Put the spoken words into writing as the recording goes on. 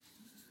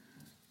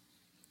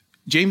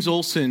James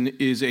Olson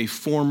is a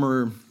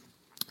former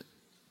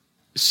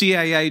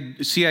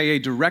CIA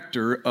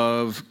director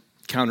of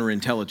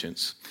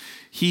counterintelligence.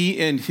 He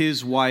and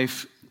his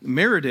wife,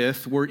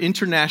 Meredith, were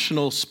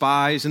international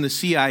spies in the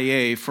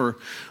CIA for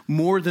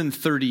more than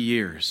 30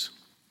 years.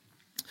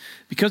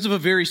 Because of a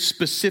very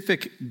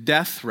specific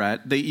death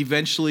threat, they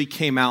eventually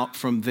came out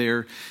from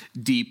their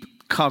deep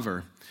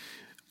cover.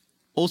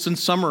 Olson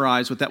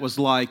summarized what that was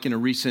like in a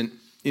recent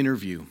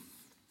interview.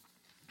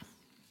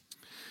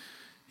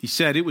 He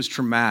said, "It was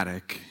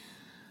traumatic.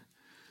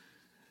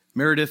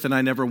 Meredith and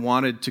I never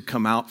wanted to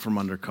come out from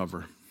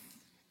undercover.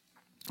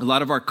 A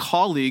lot of our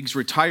colleagues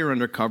retire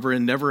undercover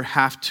and never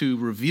have to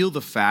reveal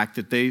the fact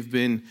that they've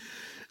been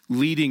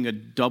leading a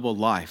double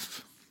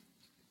life.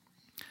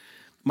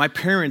 My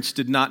parents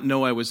did not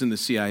know I was in the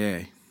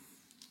CIA.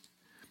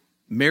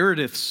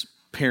 Meredith's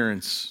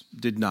parents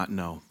did not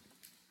know.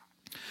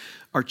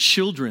 Our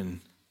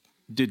children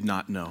did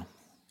not know.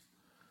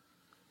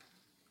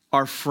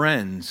 Our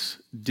friends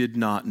did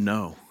not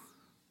know.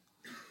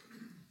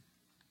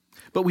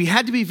 But we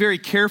had to be very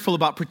careful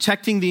about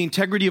protecting the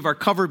integrity of our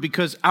cover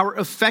because our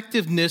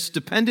effectiveness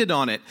depended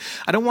on it.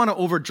 I don't want to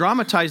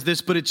over-dramatize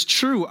this, but it's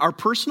true. Our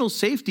personal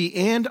safety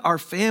and our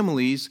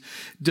families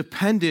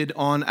depended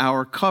on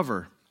our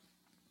cover.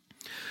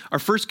 Our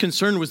first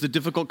concern was the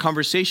difficult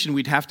conversation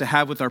we'd have to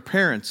have with our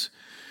parents.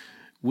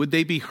 Would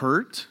they be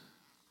hurt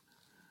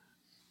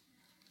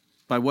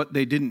by what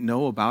they didn't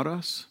know about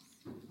us?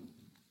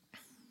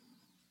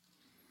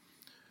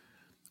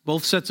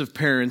 Both sets of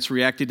parents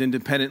reacted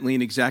independently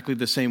in exactly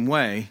the same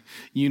way.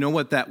 You know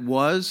what that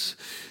was?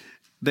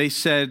 They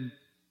said,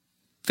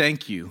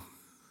 "Thank you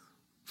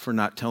for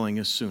not telling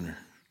us sooner."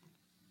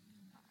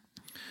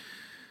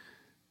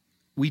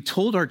 We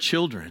told our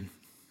children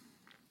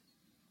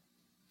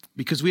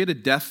because we had a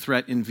death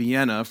threat in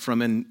Vienna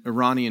from an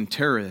Iranian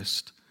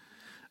terrorist,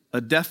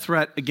 a death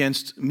threat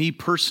against me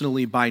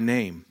personally by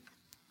name,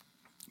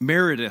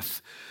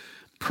 Meredith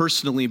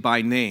personally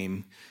by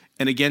name,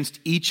 and against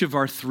each of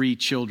our 3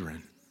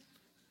 children.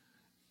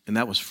 And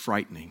that was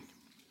frightening.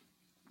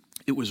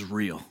 It was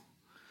real.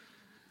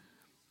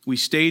 We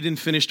stayed and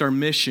finished our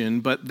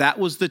mission, but that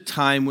was the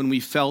time when we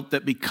felt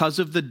that because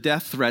of the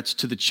death threats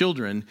to the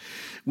children,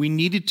 we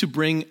needed to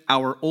bring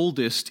our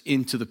oldest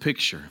into the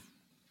picture.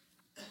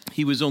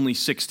 He was only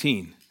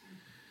 16.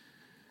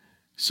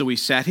 So we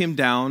sat him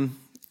down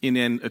in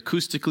an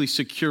acoustically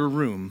secure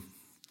room,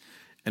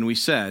 and we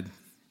said,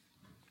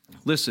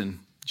 "Listen,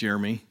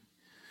 Jeremy,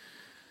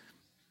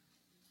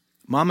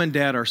 Mom and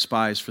Dad are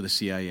spies for the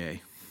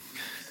CIA.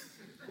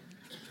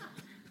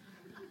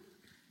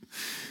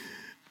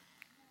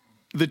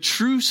 The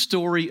true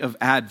story of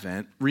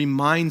Advent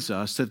reminds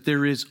us that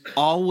there is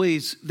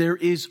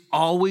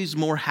always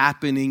more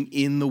happening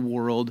in the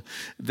world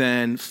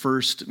than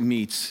first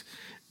meets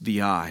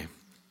the eye.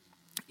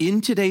 In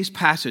today's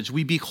passage,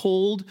 we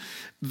behold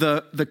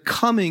the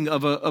coming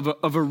of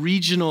a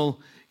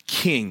regional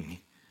king.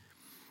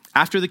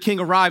 After the king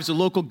arrives, a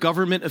local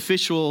government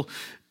official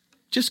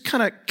just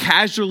kind of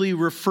casually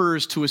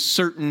refers to a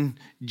certain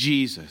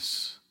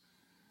Jesus.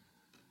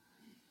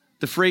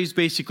 The phrase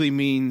basically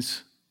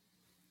means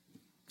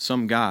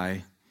some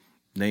guy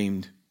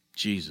named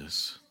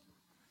Jesus.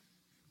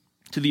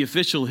 To the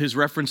official, his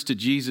reference to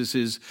Jesus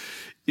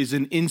is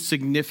an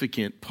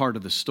insignificant part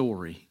of the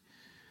story.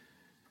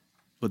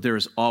 But there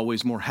is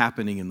always more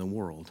happening in the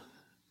world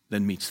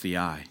than meets the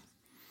eye.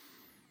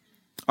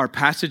 Our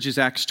passage is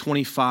Acts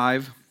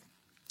 25,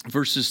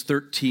 verses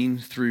 13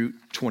 through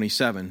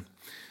 27.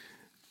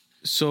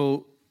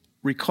 So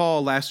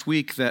recall last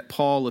week that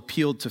Paul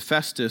appealed to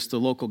Festus, the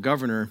local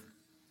governor.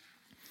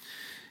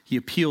 He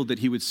appealed that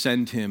he would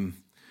send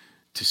him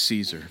to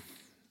Caesar.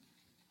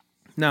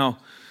 Now,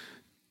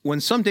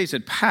 when some days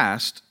had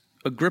passed,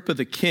 Agrippa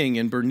the king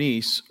and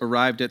Bernice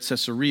arrived at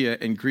Caesarea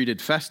and greeted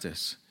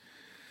Festus.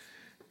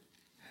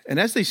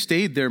 And as they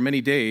stayed there many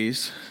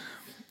days,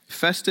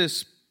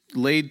 Festus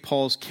laid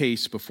Paul's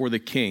case before the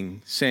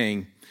king,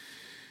 saying,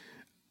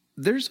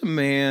 "There's a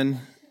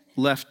man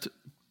left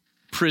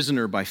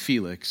prisoner by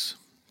Felix.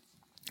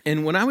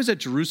 And when I was at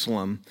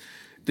Jerusalem,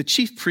 the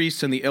chief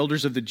priests and the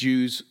elders of the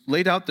Jews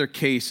laid out their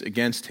case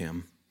against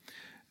him,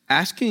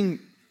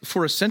 asking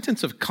for a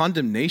sentence of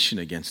condemnation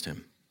against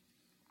him.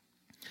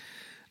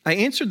 I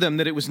answered them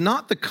that it was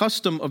not the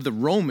custom of the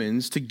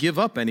Romans to give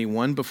up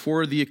anyone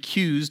before the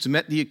accused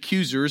met the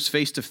accusers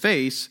face to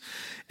face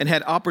and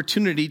had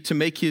opportunity to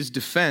make his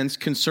defense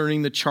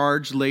concerning the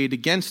charge laid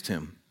against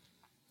him.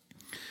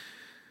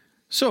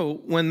 So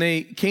when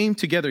they came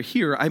together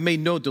here, I made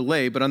no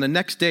delay, but on the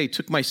next day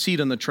took my seat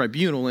on the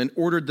tribunal and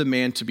ordered the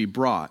man to be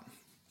brought.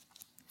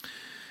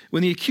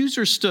 When the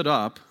accusers stood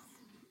up,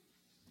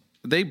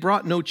 they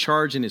brought no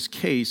charge in his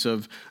case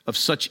of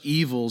such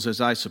evils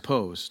as I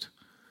supposed.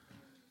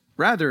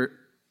 Rather,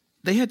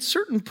 they had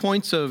certain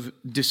points of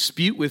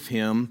dispute with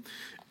him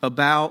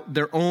about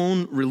their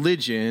own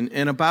religion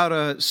and about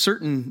a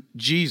certain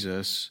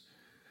Jesus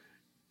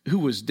who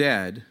was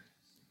dead,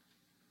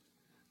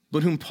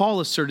 but whom Paul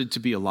asserted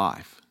to be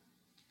alive.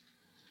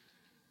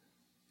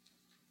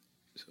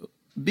 So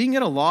being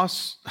at a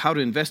loss how to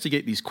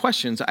investigate these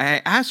questions,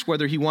 I asked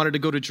whether he wanted to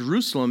go to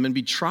Jerusalem and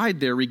be tried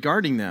there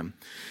regarding them.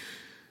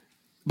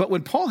 But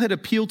when Paul had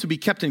appealed to be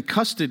kept in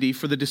custody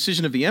for the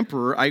decision of the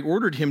emperor, I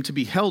ordered him to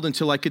be held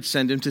until I could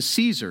send him to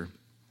Caesar.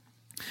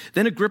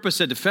 Then Agrippa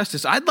said to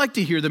Festus, "I'd like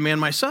to hear the man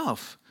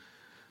myself."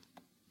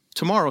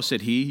 "Tomorrow,"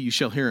 said he, "you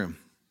shall hear him."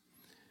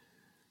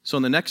 So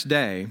on the next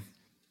day,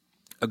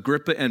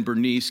 Agrippa and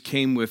Bernice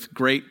came with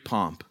great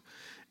pomp,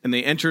 and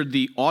they entered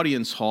the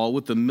audience hall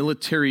with the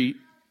military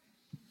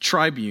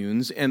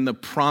tribunes and the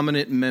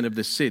prominent men of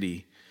the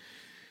city.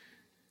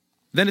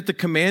 Then at the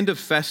command of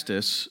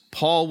Festus,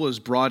 Paul was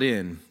brought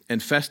in,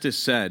 and Festus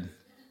said,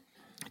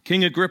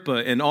 "King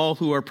Agrippa and all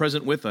who are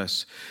present with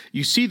us,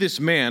 you see this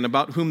man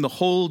about whom the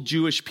whole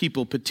Jewish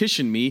people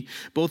petitioned me,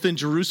 both in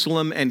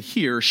Jerusalem and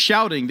here,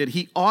 shouting that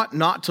he ought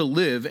not to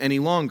live any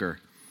longer.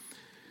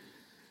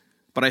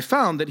 But I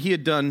found that he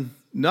had done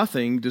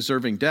nothing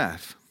deserving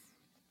death.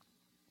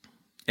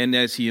 And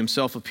as he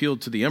himself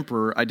appealed to the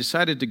emperor, I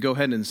decided to go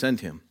ahead and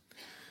send him.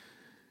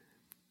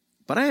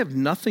 But I have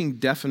nothing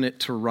definite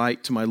to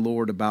write to my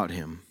Lord about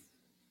him.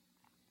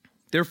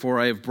 Therefore,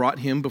 I have brought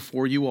him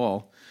before you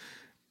all,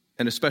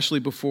 and especially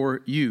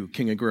before you,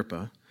 King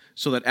Agrippa,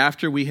 so that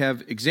after we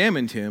have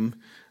examined him,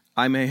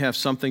 I may have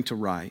something to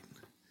write.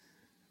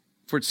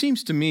 For it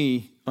seems to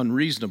me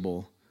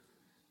unreasonable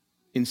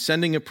in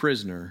sending a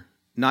prisoner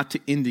not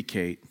to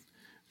indicate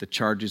the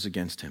charges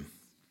against him."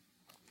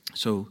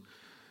 So,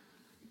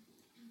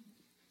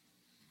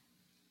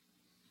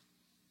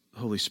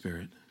 Holy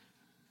Spirit,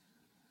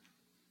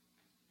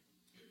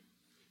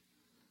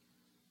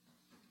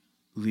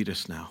 lead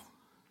us now.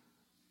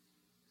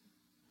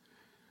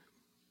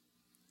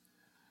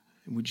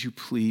 And would you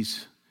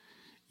please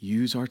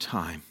use our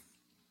time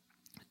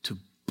to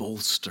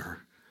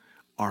bolster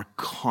our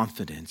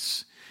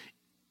confidence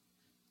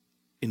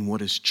in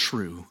what is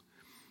true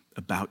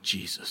about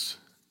Jesus.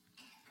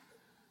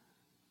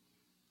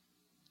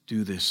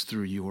 Do this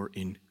through your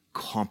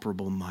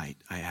incomparable might,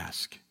 I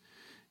ask.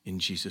 In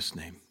Jesus'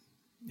 name,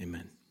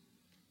 amen.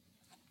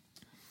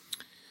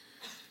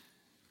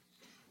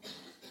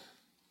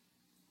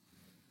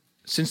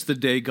 Since the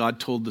day God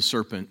told the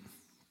serpent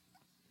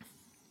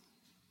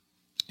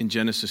in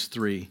Genesis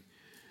 3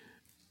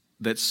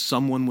 that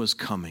someone was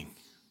coming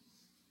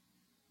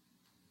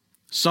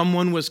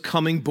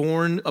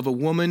born of a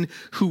woman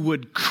who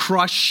would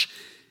crush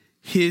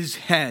his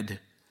head,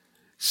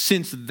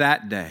 since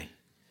that day,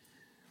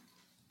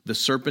 the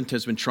serpent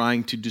has been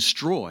trying to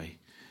destroy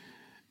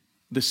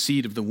the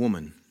seed of the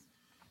woman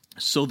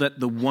so that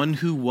the one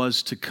who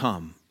was to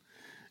come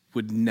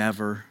would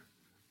never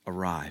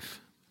arrive.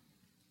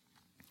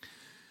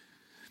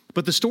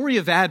 But the story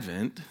of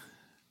Advent,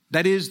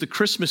 that is the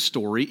Christmas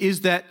story,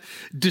 is that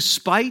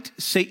despite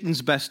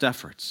Satan's best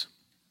efforts,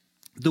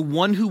 the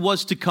one who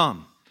was to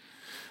come,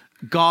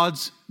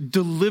 God's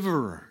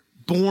deliverer,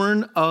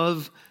 born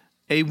of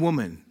a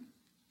woman,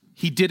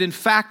 he did in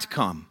fact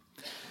come.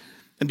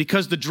 And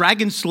because the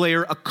dragon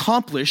slayer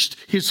accomplished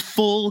his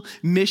full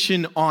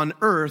mission on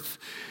earth,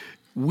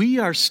 we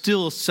are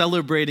still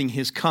celebrating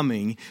his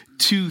coming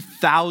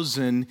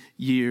 2,000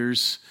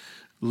 years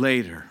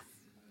later.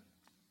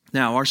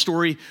 Now, our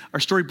story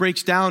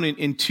breaks down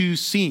in two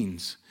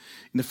scenes.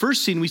 In the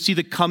first scene, we see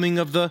the coming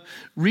of the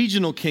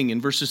regional king in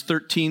verses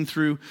 13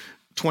 through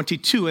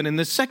 22. And in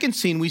the second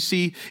scene, we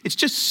see it's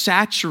just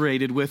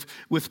saturated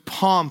with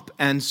pomp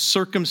and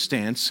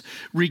circumstance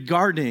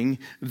regarding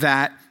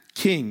that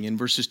king in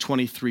verses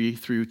 23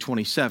 through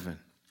 27.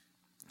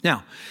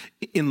 Now,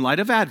 in light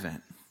of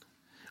Advent,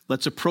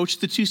 let's approach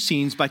the two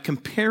scenes by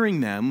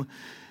comparing them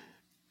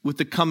with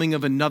the coming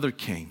of another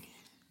king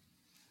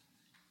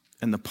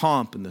and the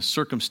pomp and the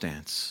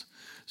circumstance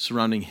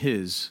surrounding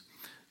his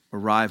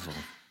arrival.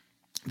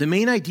 The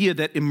main idea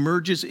that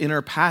emerges in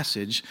our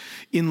passage,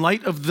 in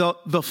light of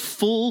the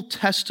full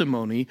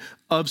testimony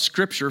of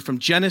Scripture from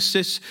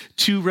Genesis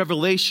to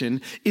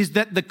Revelation, is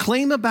that the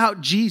claim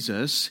about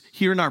Jesus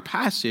here in our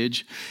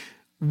passage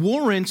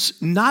warrants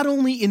not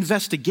only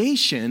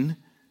investigation,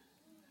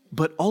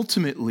 but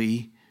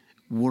ultimately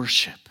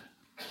worship.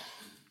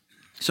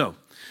 So,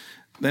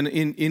 then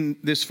in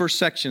this first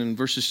section, in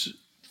verses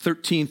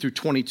 13 through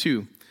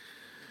 22,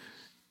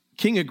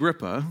 King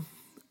Agrippa,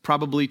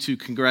 probably to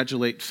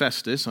congratulate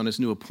Festus on his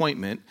new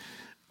appointment,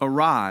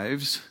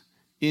 arrives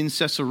in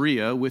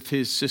Caesarea with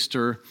his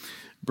sister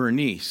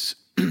Bernice.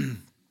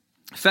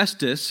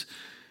 Festus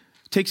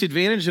takes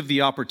advantage of the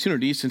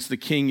opportunity, since the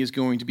king is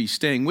going to be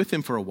staying with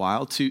him for a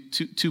while,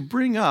 to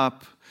bring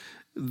up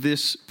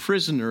this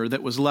prisoner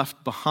that was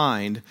left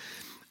behind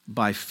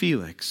by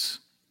Felix.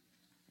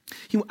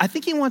 I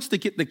think he wants to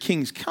get the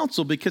king's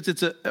counsel because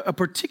it's a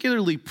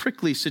particularly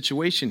prickly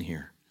situation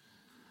here.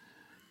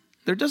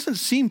 There doesn't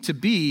seem to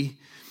be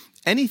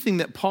anything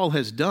that Paul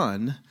has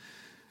done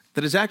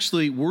that is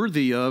actually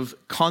worthy of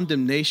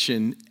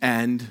condemnation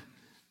and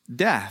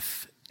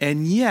death.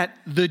 And yet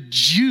the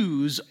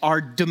Jews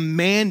are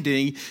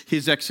demanding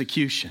his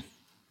execution.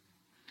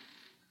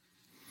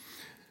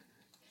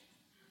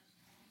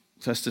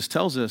 Festus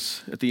tells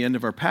us at the end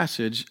of our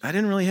passage, I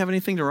didn't really have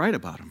anything to write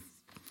about him.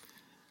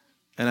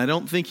 And I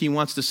don't think he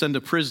wants to send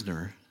a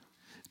prisoner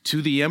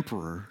to the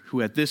emperor,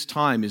 who at this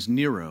time is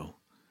Nero,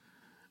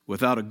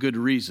 without a good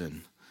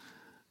reason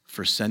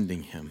for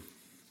sending him.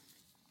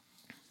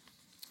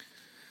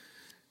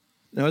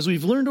 Now, as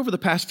we've learned over the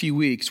past few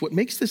weeks, what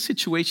makes this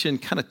situation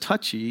kind of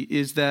touchy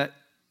is that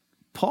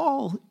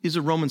Paul is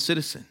a Roman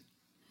citizen.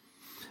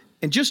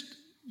 And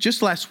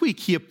just last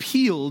week, he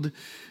appealed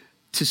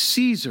to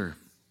Caesar.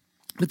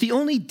 But the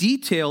only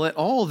detail at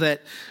all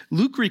that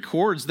Luke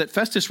records that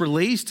Festus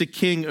relays to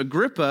King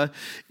Agrippa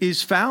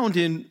is found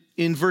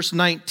in verse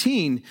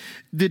 19.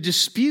 The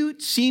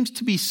dispute seems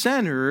to be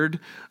centered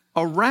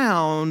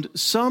around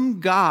some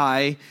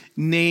guy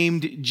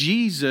named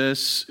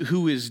Jesus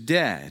who is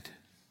dead,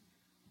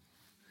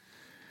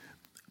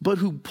 but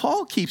who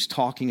Paul keeps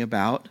talking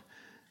about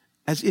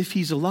as if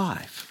he's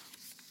alive.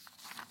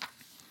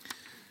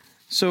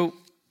 So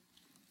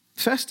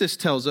Festus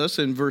tells us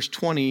in verse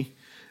 20,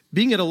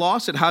 being at a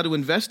loss at how to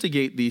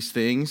investigate these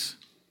things,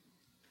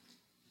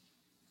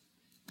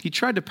 he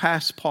tried to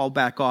pass Paul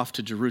back off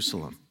to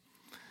Jerusalem.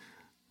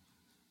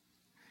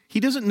 He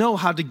doesn't know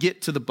how to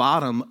get to the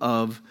bottom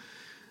of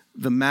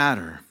the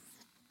matter.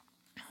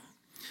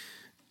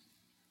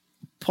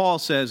 Paul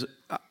says,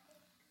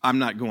 I'm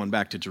not going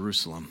back to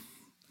Jerusalem.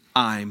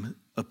 I'm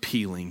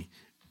appealing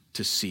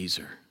to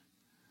Caesar.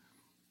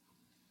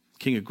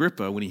 King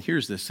Agrippa, when he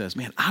hears this, says,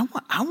 man, I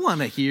want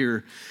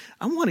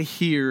to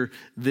hear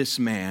this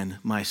man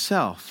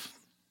myself.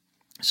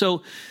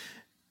 So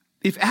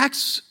if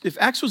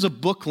Acts was a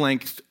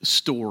book-length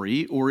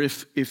story, or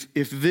if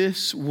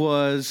this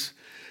was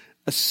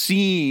a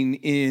scene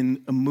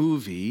in a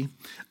movie,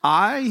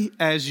 I,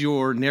 as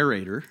your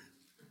narrator,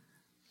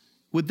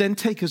 would then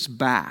take us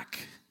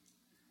back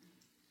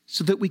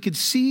so that we could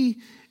see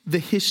the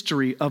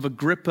history of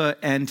Agrippa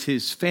and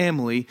his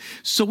family,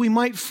 so we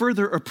might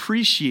further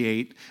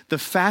appreciate the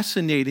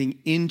fascinating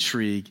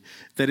intrigue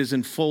that is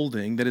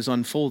unfolding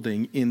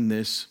in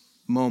this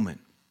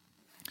moment.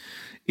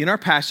 In our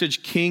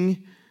passage,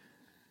 King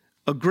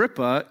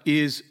Agrippa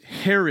is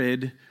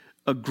Herod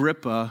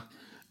Agrippa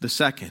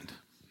II.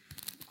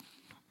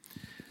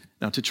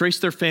 Now, to trace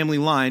their family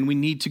line, we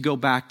need to go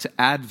back to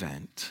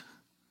Advent.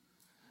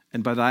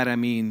 And by that I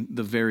mean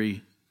the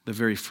very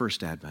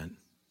first Advent.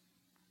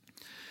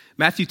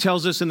 Matthew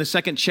tells us in the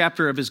second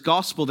chapter of his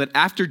gospel that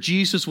after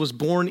Jesus was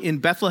born in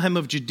Bethlehem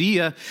of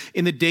Judea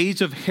in the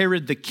days of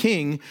Herod the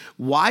king,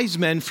 wise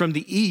men from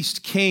the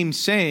east came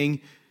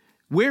saying,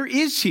 where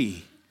is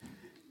he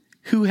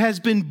who has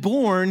been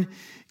born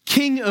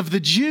King of the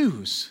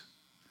Jews?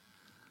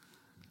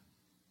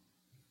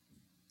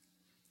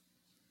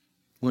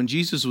 When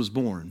Jesus was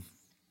born,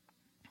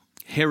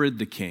 Herod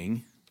the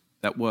king,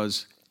 that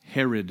was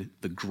Herod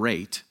the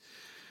Great,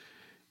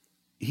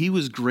 he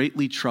was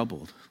greatly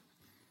troubled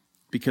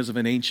because of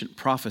an ancient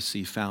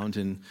prophecy found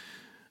in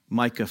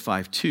Micah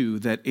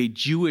 5:2 that a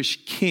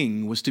Jewish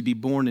king was to be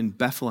born in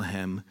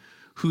Bethlehem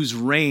whose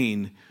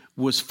reign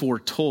was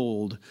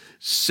foretold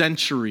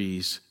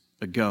centuries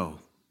ago.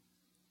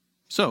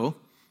 So,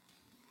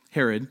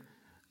 Herod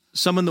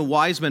summoned the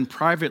wise men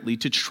privately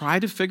to try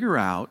to figure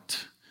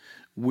out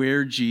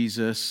where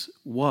Jesus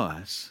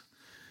was,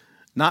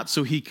 not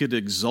so he could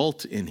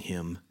exult in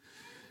him,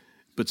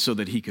 but so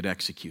that he could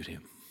execute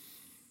him.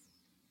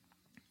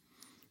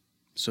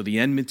 So the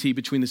enmity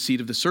between the seed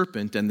of the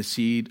serpent and the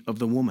seed of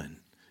the woman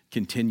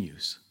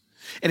continues.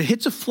 And it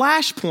hits a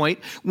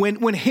flashpoint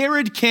when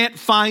Herod can't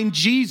find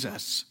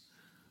Jesus.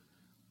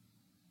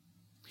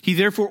 He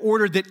therefore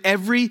ordered that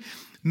every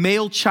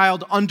male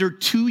child under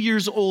 2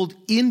 years old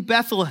in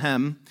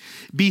Bethlehem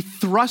be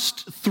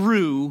thrust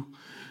through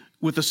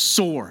with a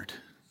sword.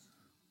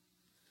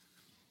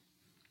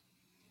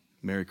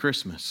 Merry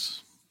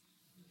Christmas.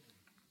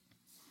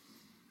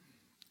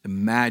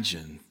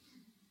 Imagine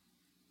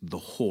the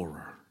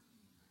horror.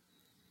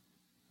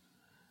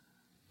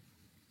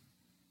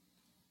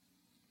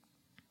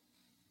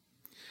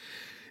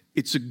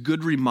 It's a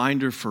good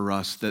reminder for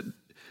us that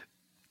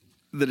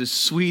as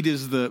sweet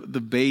as the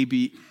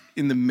baby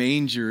in the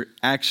manger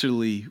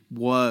actually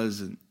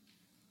was,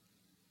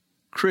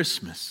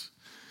 Christmas,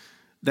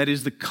 that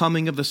is the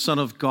coming of the Son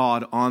of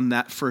God on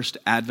that first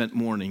Advent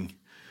morning,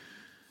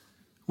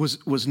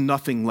 was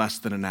nothing less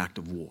than an act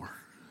of war.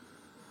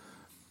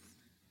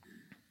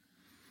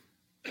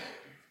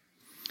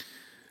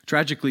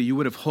 Tragically, you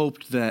would have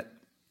hoped that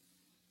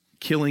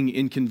killing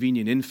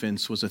inconvenient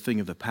infants was a thing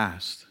of the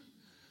past.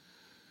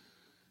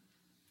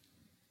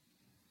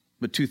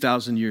 But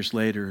 2,000 years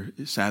later,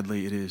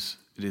 sadly, it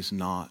is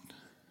not.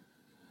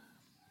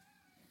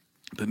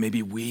 But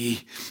maybe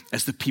we,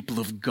 as the people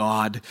of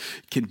God,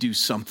 can do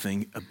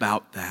something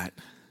about that.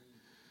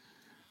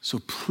 So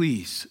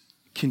please,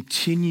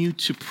 continue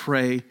to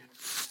pray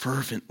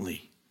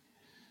fervently.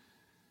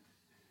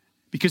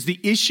 Because the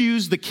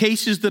issues, the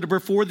cases that are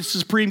before the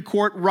Supreme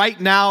Court right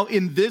now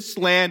in this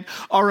land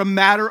are a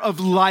matter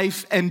of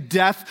life and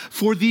death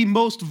for the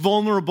most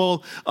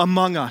vulnerable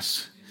among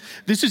us.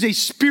 This is a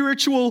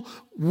spiritual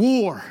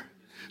war.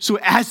 So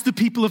as the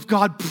people of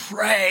God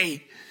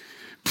pray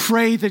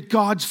that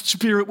God's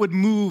Spirit would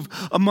move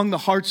among the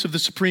hearts of the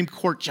Supreme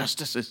Court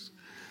justices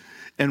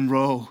and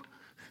Roe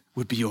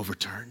would be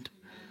overturned.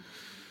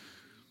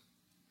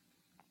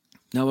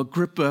 Now,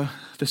 Agrippa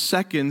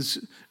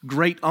II's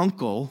great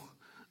uncle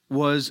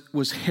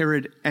was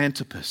Herod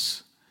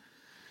Antipas.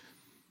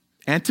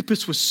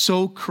 Antipas was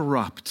so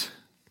corrupt.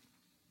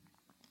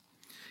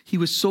 He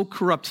was so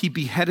corrupt, he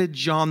beheaded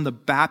John the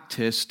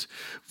Baptist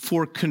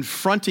for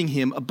confronting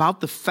him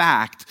about the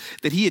fact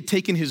that he had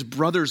taken his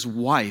brother's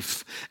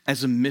wife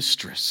as a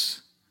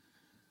mistress.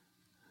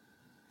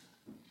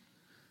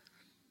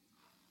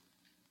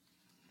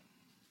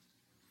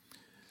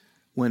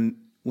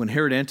 When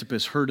Herod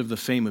Antipas heard of the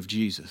fame of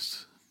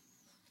Jesus,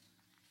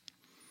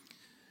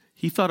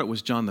 he thought it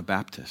was John the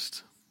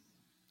Baptist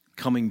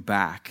coming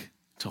back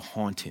to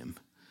haunt him.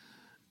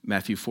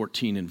 Matthew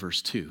 14 and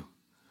verse 2.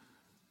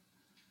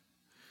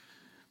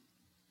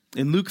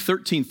 In Luke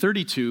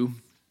 13:32,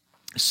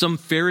 some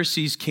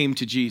Pharisees came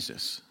to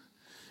Jesus.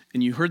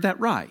 And you heard that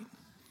right.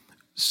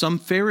 Some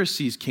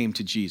Pharisees came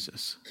to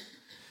Jesus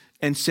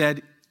and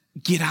said,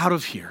 "Get out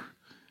of here.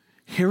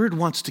 Herod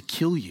wants to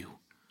kill you."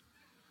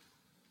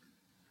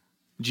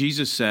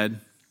 Jesus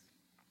said,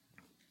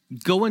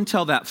 "Go and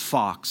tell that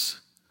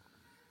fox,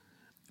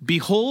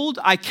 behold,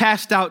 I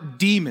cast out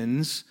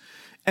demons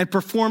and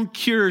perform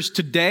cures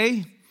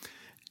today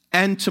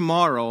and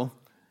tomorrow,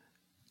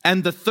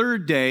 and the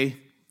third day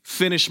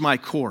finish my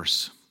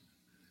course."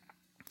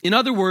 In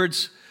other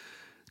words,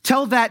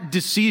 tell that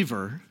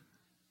deceiver,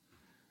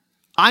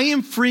 I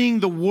am freeing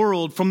the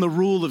world from the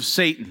rule of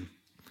Satan,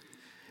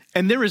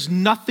 and there is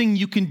nothing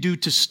you can do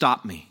to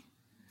stop me.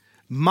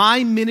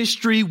 My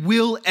ministry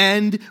will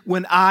end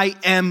when I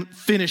am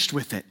finished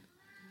with it,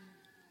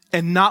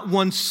 and not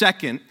 1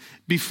 second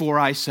before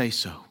I say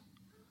so.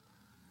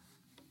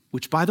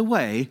 Which, by the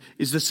way,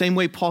 is the same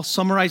way Paul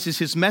summarizes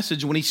his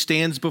message when he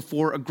stands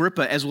before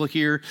Agrippa, as we'll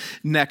hear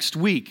next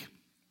week.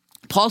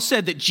 Paul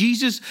said that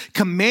Jesus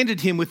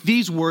commanded him with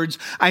these words,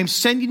 "I am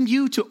sending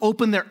you to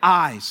open their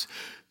eyes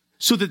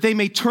so that they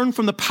may turn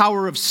from the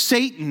power of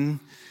Satan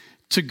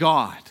to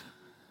God."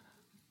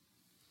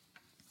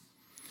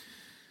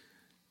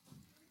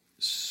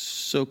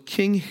 So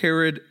King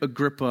Herod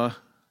Agrippa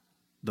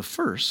I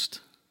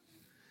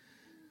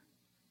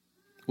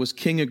was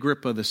King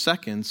Agrippa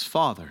II's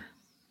father.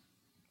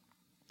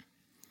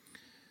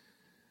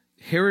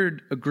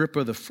 Herod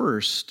Agrippa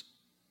I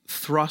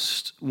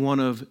thrust one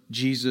of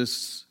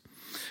Jesus'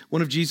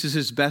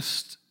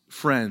 best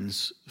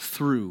friends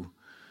through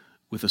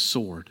with a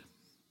sword.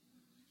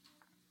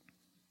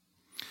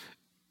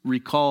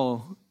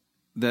 Recall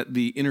that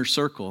the inner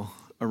circle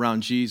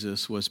around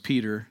Jesus was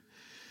Peter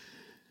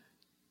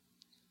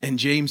and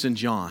James and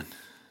John,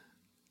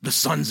 the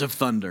sons of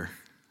thunder.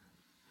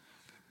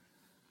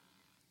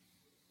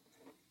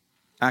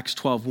 Acts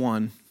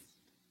 12:1,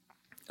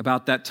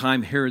 about that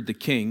time Herod the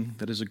king,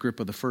 that is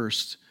Agrippa I,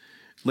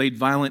 laid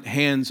violent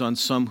hands on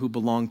some who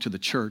belonged to the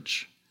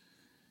church.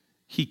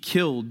 He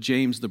killed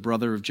James, the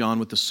brother of John,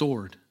 with the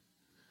sword.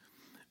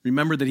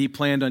 Remember that he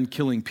planned on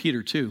killing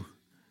Peter too.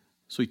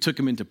 So he took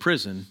him into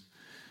prison,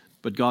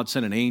 but God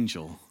sent an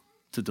angel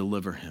to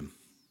deliver him.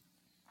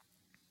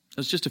 That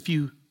was just a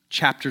few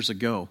chapters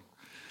ago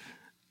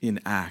in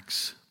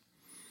Acts.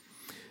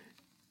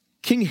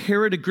 King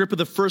Herod Agrippa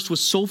I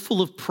was so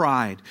full of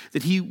pride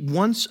that he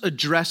once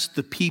addressed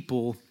the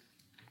people,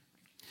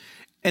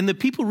 and the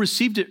people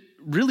received it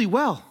really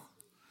well.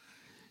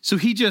 So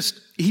he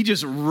just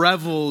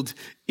reveled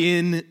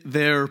in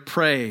their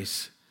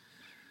praise.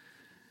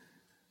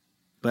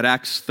 But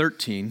Acts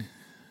 13,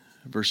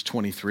 verse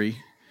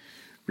 23,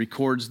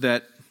 records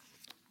that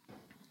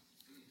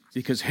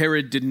because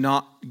Herod did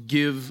not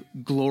give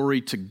glory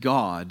to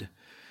God,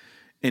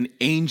 an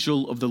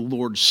angel of the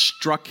Lord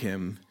struck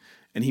him,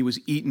 and he was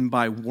eaten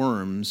by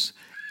worms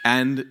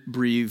and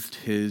breathed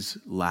his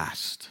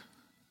last.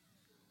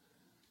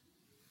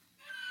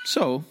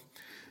 So,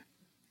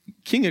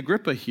 King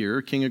Agrippa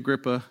here, King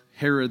Agrippa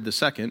Herod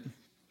II,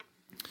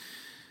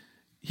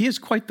 he has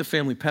quite the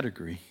family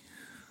pedigree.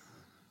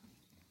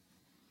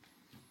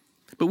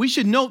 But we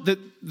should note that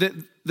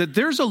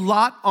there's a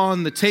lot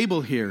on the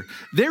table here.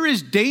 There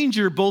is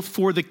danger both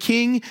for the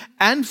king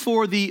and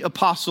for the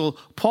apostle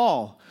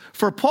Paul.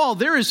 For Paul,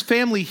 there is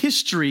family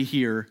history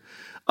here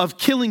of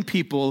killing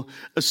people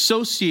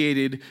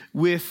associated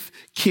with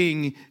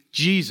King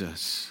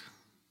Jesus.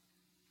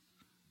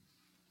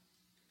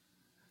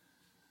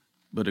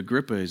 But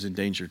Agrippa is in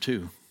danger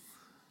too,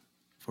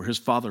 for his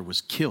father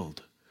was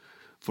killed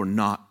for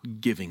not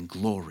giving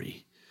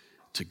glory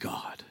to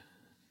God.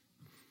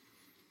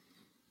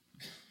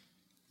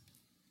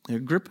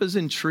 Agrippa's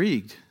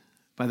intrigued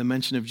by the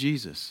mention of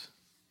Jesus.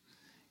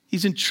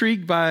 He's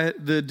intrigued by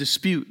the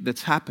dispute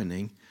that's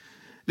happening,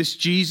 this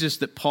Jesus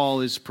that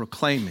Paul is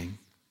proclaiming.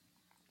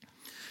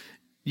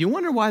 You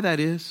wonder why that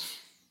is?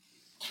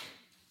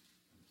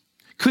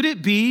 Could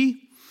it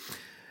be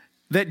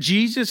that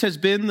Jesus has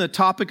been the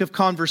topic of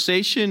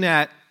conversation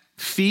at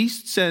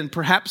feasts and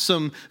perhaps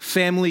some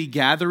family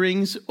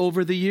gatherings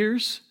over the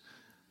years?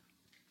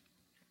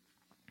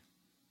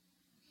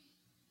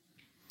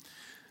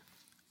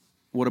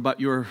 What about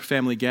your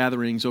family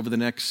gatherings over the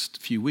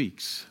next few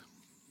weeks?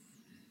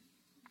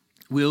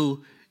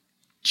 Will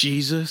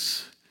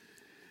Jesus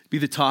be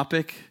the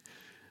topic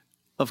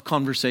of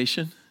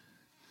conversation?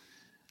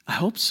 I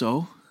hope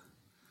so.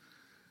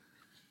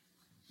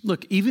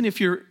 Look, even if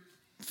your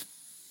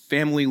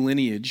family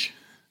lineage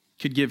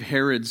could give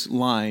Herod's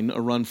line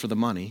a run for the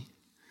money,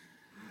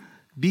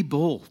 be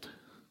bold.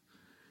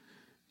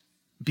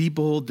 Be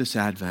bold this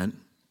Advent.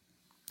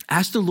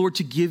 Ask the Lord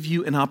to give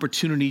you an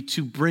opportunity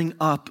to bring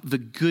up the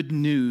good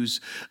news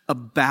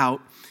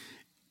about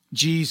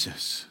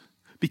Jesus,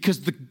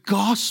 because the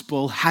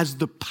gospel has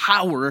the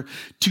power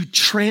to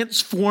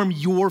transform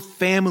your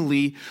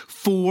family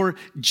for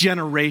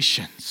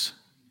generations.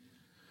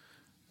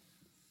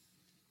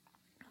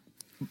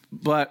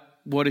 But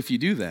what if you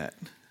do that?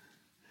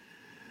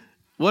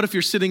 What if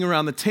you're sitting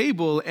around the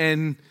table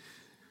and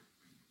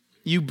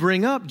you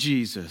bring up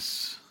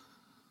Jesus?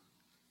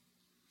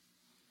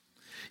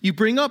 You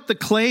bring up the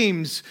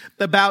claims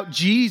about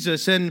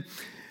Jesus and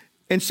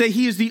say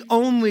he is the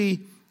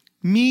only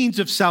means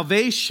of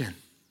salvation.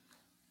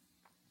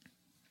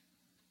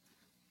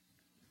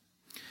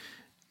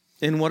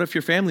 And what if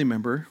your family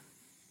member,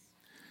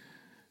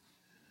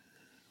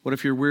 what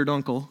if your weird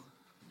uncle,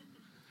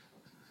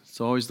 it's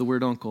always the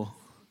weird uncle,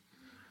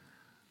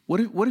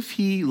 what if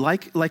he,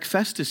 like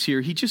Festus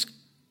here, he just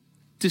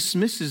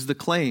dismisses the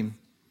claim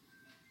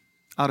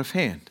out of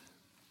hand?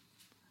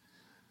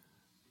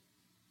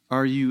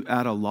 Are you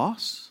at a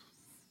loss?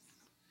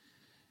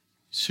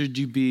 Should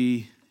you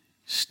be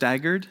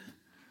staggered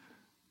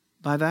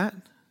by that?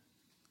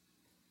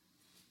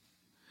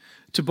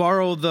 To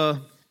borrow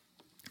the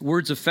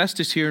words of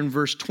Festus here in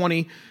verse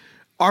 20,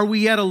 are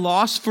we at a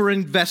loss for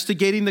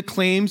investigating the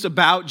claims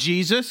about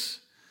Jesus?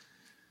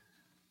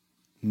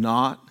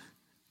 Not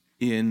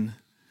in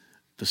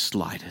the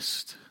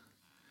slightest.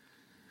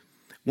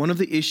 One of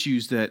the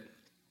issues that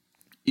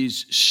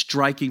is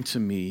striking to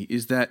me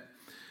is that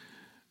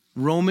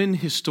Roman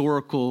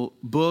historical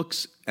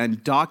books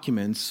and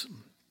documents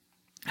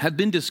have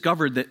been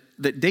discovered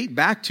that date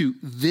back to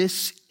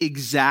this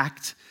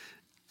exact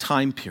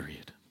time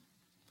period.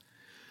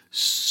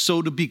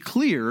 So to be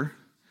clear,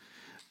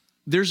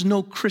 there's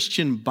no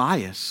Christian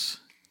bias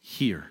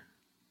here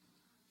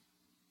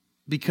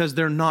because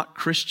they're not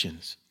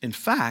Christians. In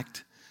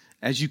fact,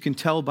 as you can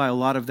tell by a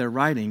lot of their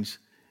writings,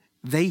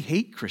 they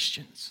hate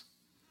Christians.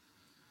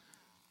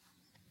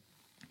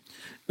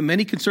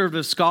 Many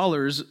conservative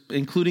scholars,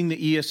 including the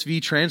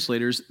ESV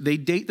translators, they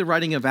date the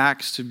writing of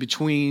Acts to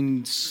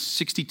between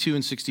 62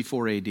 and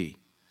 64 AD.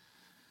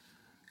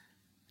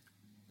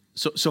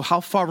 So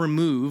how far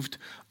removed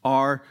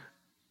are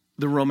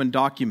the Roman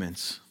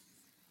documents?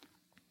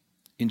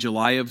 In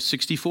July of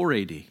 64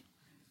 AD,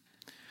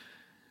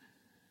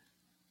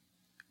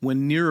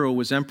 when Nero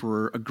was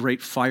emperor, a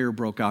great fire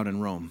broke out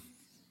in Rome.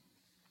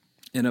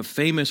 And a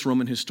famous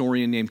Roman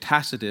historian named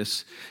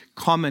Tacitus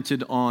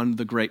commented on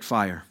the great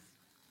fire.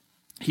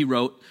 He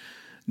wrote,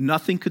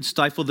 "Nothing could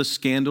stifle the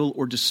scandal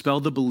or dispel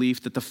the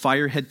belief that the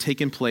fire had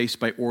taken place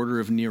by order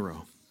of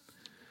Nero.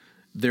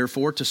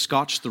 Therefore, to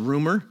scotch the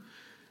rumor,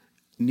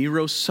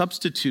 Nero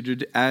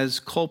substituted as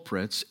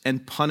culprits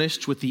and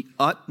punished with the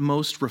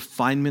utmost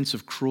refinements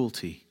of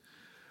cruelty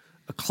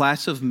a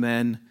class of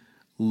men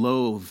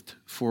loathed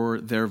for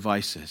their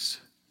vices,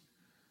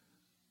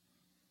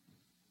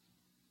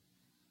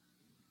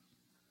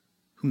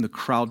 whom the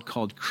crowd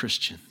called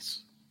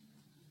Christians."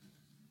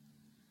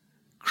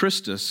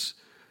 Christus,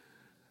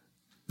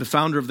 the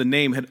founder of the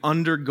name, had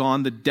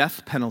undergone the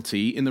death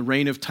penalty in the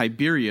reign of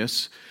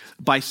Tiberius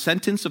by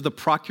sentence of the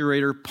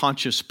procurator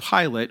Pontius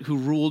Pilate, who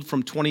ruled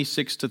from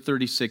 26 to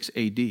 36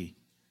 AD.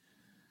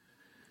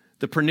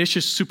 The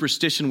pernicious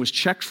superstition was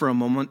checked for a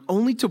moment,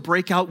 only to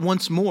break out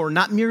once more,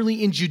 not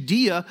merely in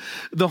Judea,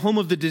 the home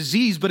of the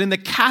disease, but in the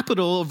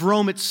capital of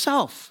Rome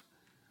itself.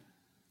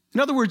 In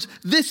other words,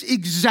 this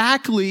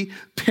exactly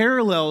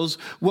parallels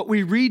what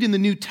we read in the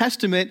New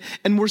Testament,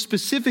 and more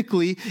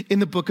specifically in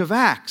the book of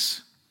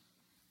Acts.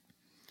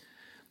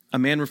 A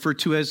man referred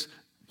to as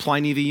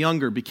Pliny the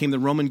Younger became the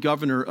Roman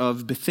governor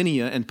of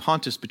Bithynia and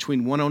Pontus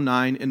between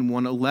 109 and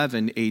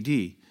 111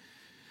 AD.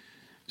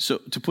 So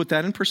to put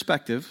that in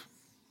perspective,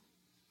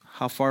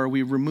 how far are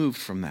we removed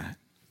from that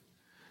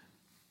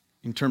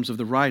in terms of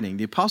the writing?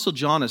 The Apostle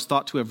John is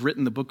thought to have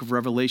written the book of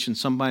Revelation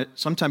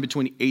sometime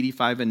between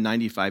 85 and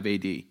 95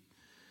 AD.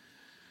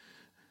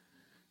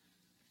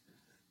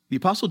 The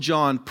Apostle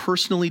John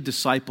personally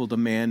discipled a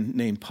man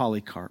named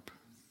Polycarp,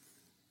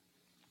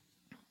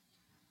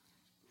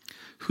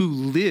 who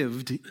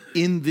lived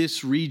in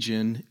this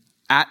region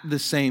at the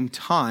same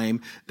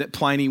time that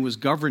Pliny was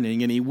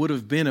governing, and he would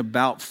have been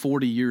about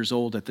 40 years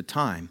old at the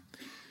time.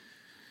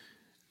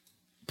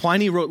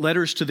 Pliny wrote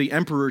letters to the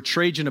Emperor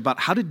Trajan about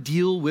how to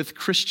deal with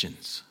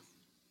Christians.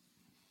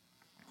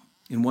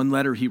 In one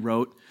letter he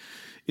wrote,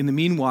 "In the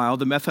meanwhile,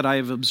 the method I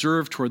have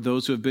observed toward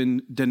those who have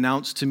been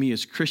denounced to me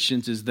as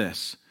Christians is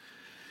this.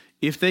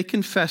 If they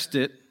confessed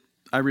it,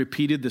 I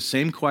repeated the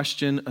same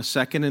question a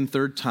second and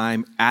third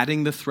time,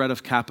 adding the threat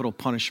of capital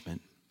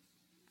punishment.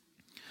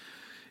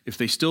 If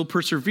they still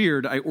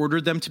persevered, I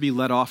ordered them to be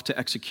led off to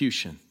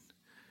execution.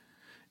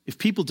 If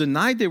people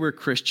denied they were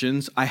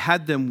Christians, I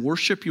had them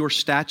worship your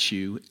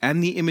statue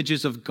and the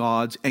images of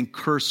gods and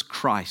curse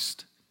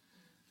Christ.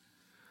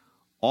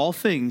 All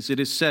things, it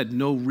is said,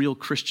 no real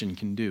Christian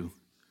can do.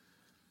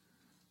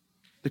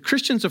 The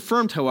Christians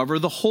affirmed, however,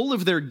 the whole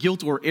of their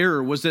guilt or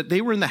error was that they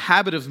were in the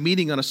habit of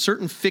meeting on a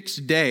certain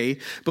fixed day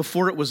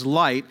before it was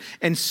light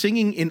and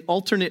singing in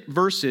alternate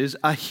verses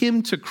a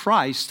hymn to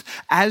Christ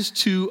as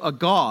to a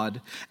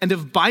God, and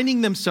of binding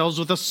themselves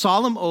with a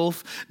solemn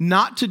oath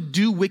not to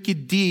do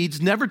wicked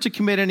deeds, never to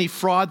commit any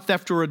fraud,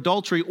 theft, or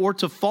adultery, or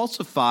to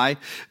falsify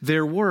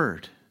their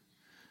word.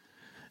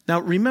 Now,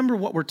 remember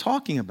what we're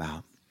talking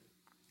about.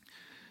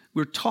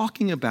 We're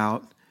talking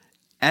about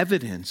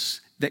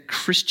evidence that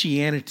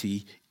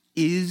Christianity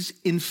is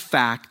in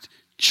fact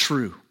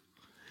true.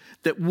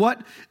 That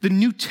what the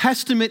New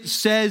Testament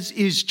says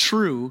is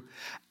true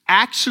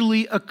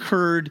actually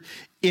occurred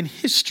in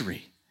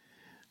history.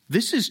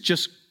 This is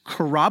just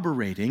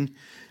corroborating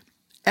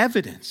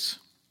evidence.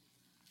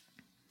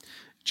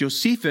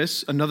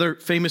 Josephus, another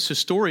famous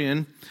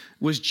historian,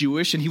 was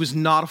Jewish, and he was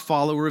not a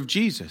follower of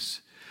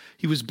Jesus.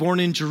 He was born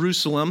in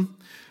Jerusalem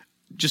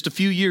just a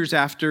few years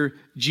after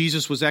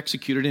Jesus was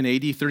executed in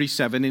AD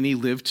 37, and he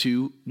lived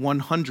to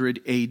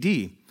 100 AD.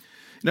 In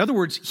other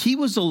words, he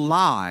was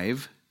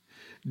alive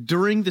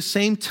during the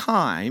same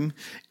time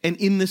and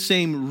in the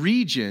same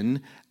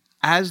region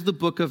as the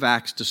book of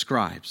Acts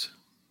describes.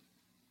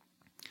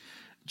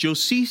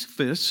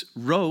 Josephus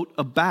wrote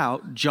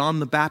about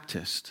John the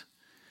Baptist,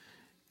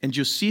 and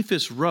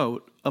Josephus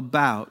wrote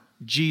about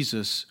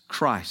Jesus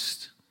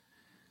Christ.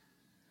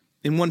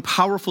 In one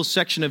powerful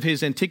section of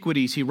his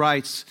Antiquities, he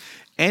writes,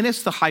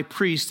 Annas the high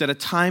priest, at a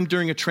time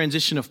during a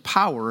transition of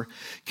power,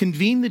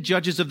 convened the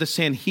judges of the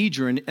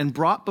Sanhedrin and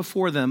brought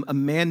before them a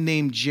man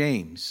named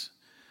James,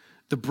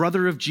 the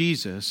brother of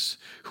Jesus,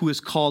 who is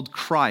called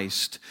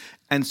Christ,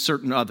 and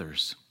certain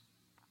others.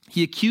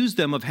 He accused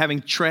them of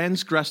having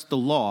transgressed the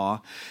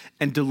law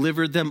and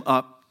delivered them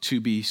up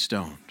to be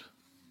stoned.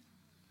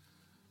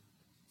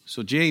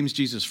 So James,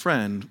 Jesus'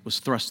 friend, was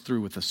thrust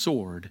through with a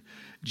sword.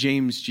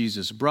 James,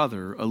 Jesus'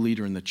 brother, a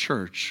leader in the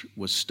church,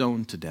 was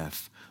stoned to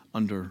death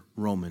under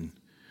Roman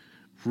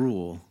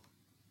rule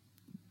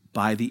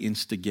by the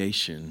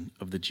instigation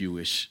of the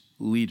Jewish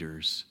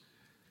leaders,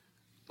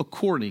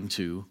 according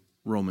to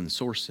Roman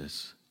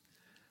sources.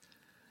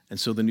 And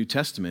so the New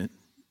Testament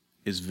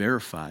is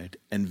verified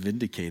and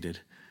vindicated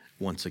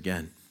once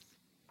again.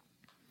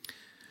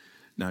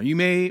 Now, you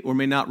may or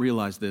may not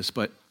realize this,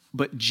 but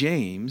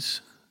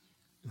James,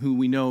 who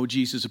we know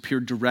Jesus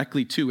appeared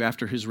directly to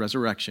after his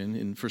resurrection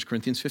in 1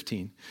 Corinthians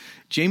 15,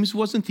 James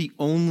wasn't the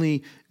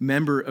only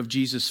member of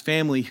Jesus'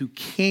 family who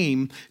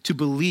came to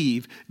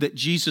believe that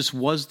Jesus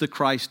was the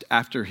Christ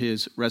after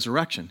his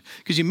resurrection.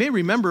 Because you may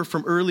remember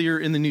from earlier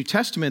in the New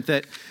Testament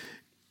that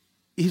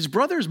his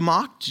brothers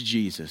mocked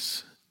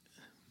Jesus.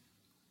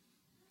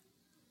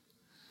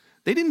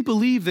 They didn't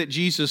believe that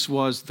Jesus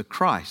was the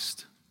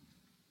Christ.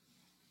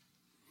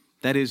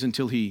 That is,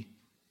 until he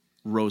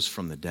rose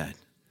from the dead.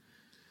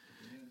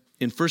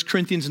 In 1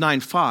 Corinthians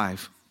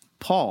 9:5,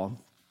 Paul,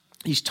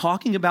 he's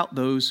talking about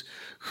those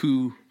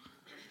who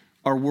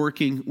are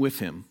working with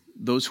him,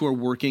 those who are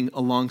working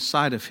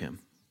alongside of him.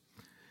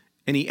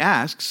 And he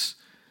asks,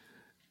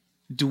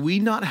 do we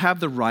not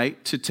have the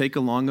right to take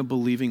along a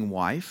believing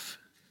wife,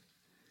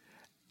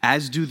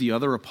 as do the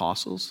other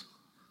apostles,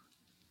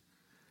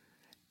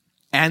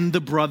 and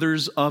the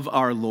brothers of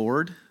our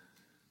Lord,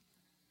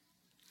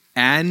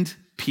 and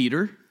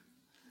Peter?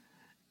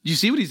 Do you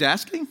see what he's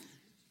asking?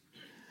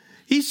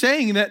 He's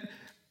saying that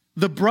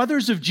the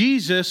brothers of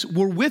Jesus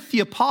were with the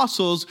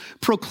apostles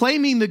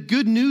proclaiming the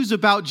good news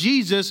about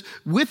Jesus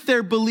with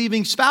their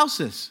believing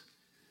spouses.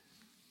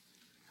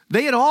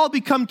 They had all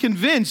become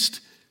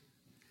convinced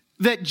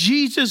that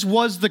Jesus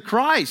was the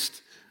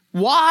Christ.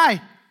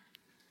 Why?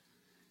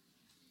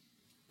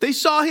 They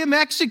saw him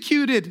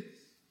executed.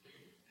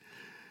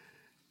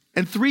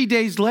 And 3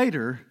 days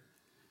later,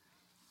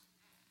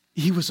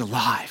 he was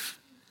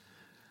alive.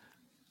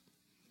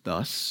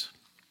 Thus,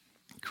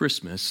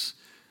 Christmas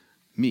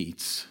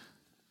meets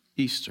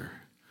Easter.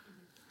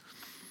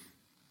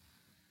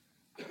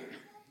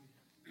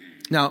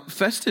 Now,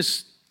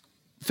 Festus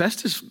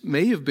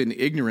may have been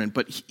ignorant,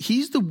 but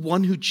he's the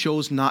one who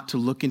chose not to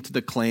look into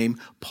the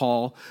claim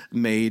Paul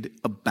made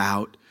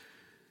about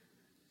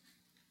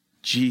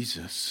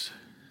Jesus.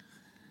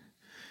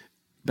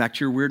 Back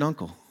to your weird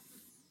uncle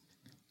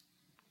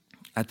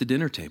at the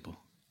dinner table.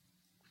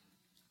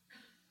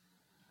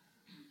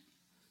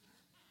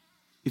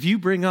 If you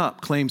bring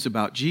up claims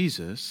about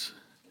Jesus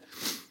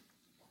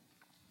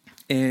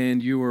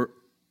and your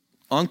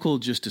uncle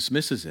just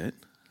dismisses it,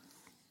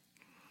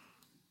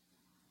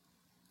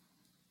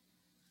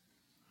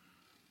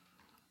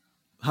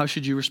 how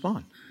should you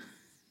respond?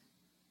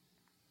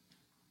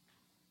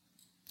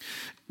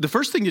 The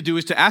first thing to do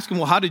is to ask him,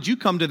 well, how did you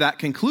come to that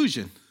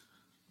conclusion?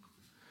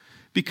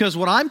 Because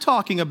what I'm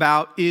talking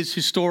about is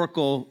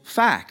historical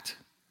fact.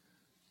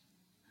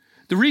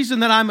 The reason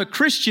that I'm a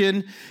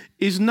Christian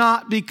is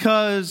not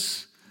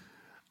because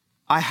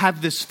I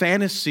have this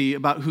fantasy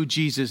about who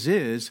Jesus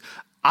is.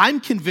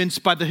 I'm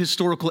convinced by the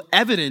historical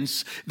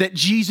evidence that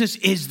Jesus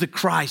is the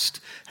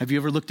Christ. Have you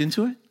ever looked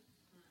into it?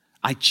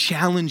 I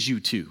challenge you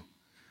to.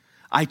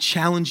 I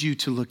challenge you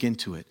to look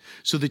into it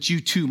so that you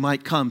too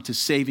might come to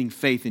saving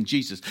faith in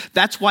Jesus.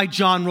 That's why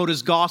John wrote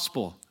his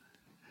gospel,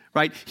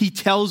 right? He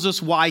tells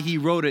us why he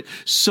wrote it,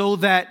 so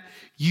that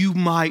you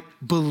might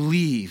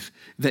believe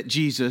that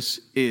Jesus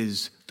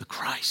is the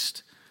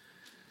Christ.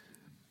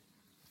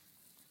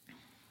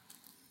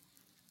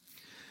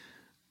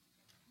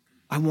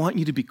 I want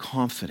you to be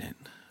confident.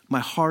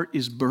 My heart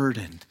is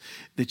burdened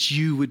that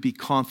you would be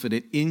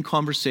confident in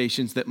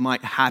conversations that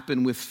might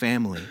happen with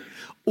family.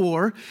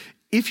 Or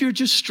if you're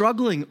just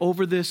struggling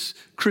over this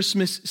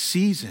Christmas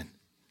season,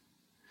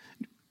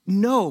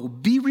 no,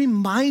 be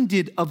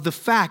reminded of the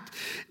fact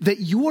that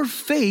your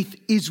faith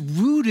is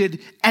rooted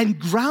and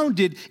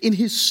grounded in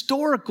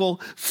historical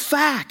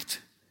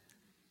fact.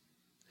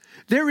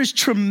 There is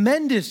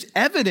tremendous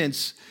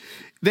evidence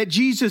that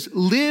Jesus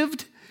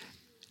lived,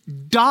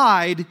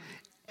 died,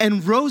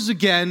 and rose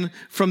again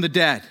from the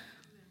dead.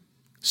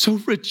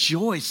 So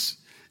rejoice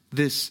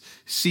this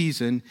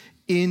season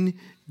in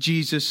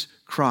Jesus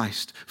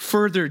Christ.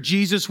 Further,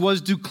 Jesus was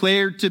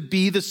declared to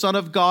be the Son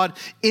of God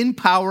in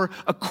power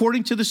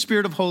according to the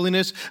Spirit of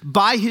holiness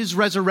by his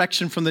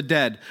resurrection from the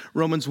dead.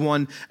 Romans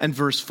 1 and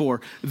verse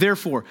 4.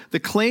 Therefore, the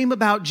claim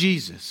about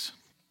Jesus,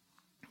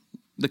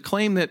 the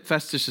claim that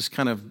Festus just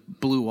kind of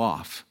blew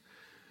off,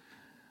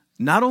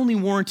 not only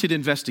warranted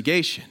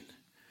investigation,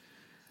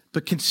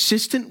 but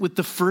consistent with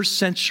the first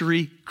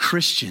century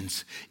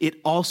Christians, it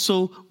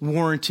also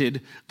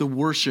warranted the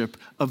worship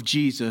of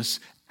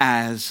Jesus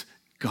as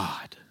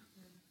God.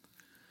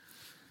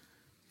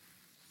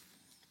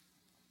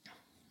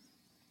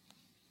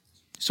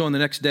 So on the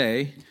next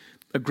day,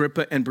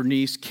 Agrippa and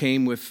Bernice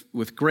came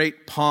with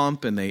great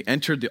pomp, and they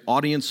entered the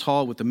audience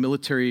hall with the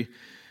military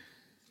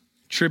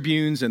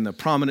tribunes and the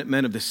prominent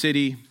men of the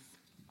city.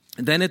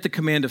 And then at the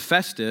command of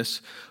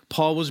Festus,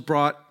 Paul was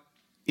brought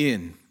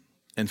in.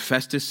 And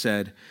Festus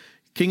said,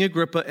 King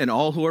Agrippa and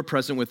all who are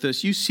present with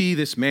us, you see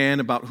this man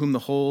about whom the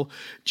whole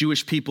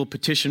Jewish people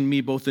petitioned me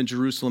both in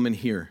Jerusalem and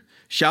here,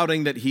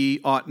 shouting that he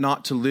ought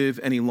not to live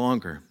any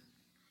longer.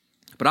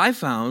 But I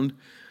found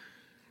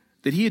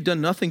that he had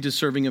done nothing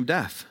deserving of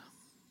death.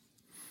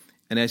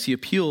 And as he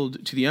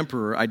appealed to the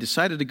emperor, I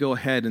decided to go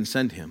ahead and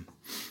send him.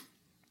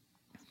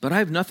 But I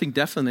have nothing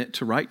definite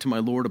to write to my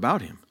Lord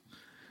about him.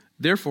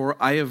 Therefore,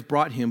 I have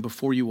brought him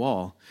before you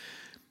all,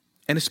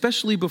 and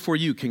especially before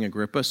you, King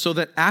Agrippa, so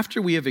that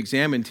after we have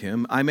examined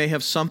him, I may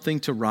have something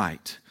to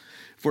write.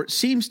 For it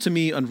seems to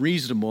me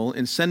unreasonable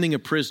in sending a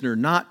prisoner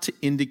not to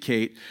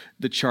indicate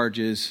the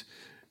charges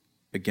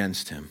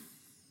against him.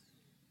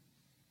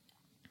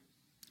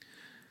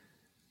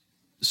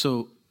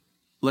 So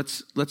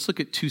let's look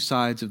at two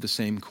sides of the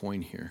same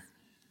coin here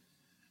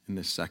in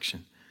this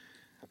section.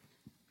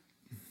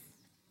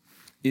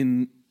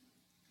 In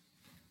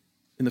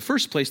the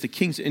first place, the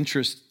king's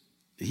interest,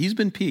 he's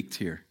been piqued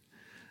here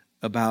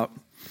about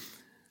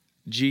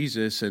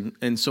Jesus,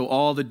 and so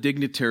all the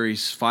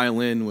dignitaries file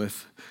in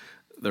with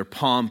their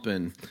pomp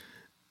and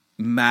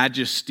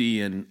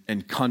majesty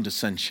and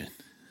condescension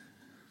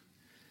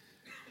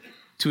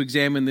to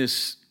examine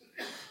this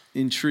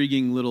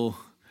intriguing little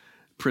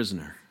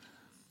prisoner.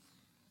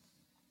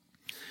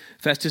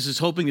 Festus is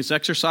hoping this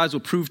exercise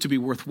will prove to be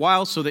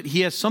worthwhile so that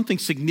he has something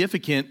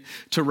significant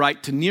to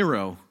write to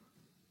Nero.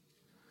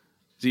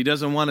 He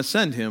doesn't want to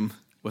send him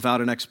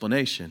without an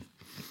explanation.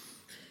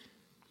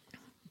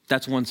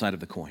 That's one side of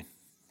the coin.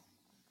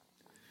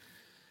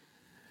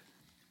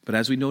 But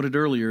as we noted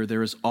earlier,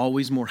 there is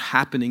always more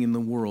happening in the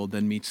world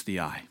than meets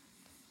the eye.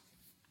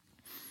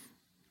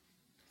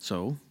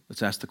 So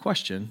let's ask the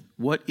question,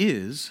 what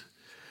is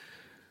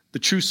the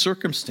true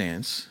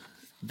circumstance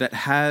that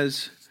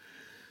has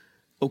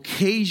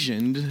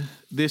occasioned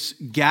this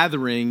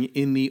gathering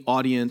in the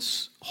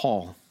audience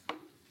hall?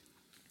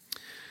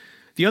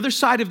 The other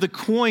side of the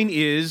coin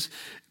is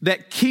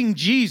that King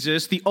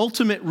Jesus, the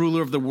ultimate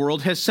ruler of the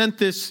world, has sent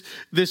this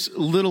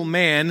little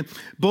man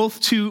both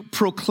to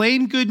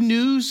proclaim good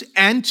news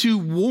and to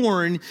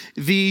warn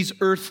these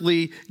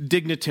earthly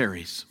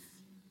dignitaries.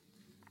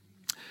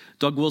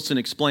 Doug Wilson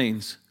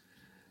explains,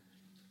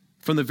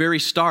 from the very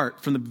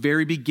start, from the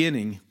very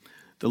beginning,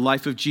 the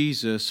life of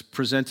Jesus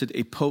presented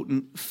a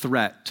potent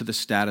threat to the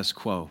status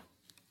quo,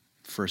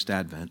 first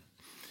advent.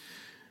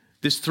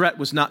 This threat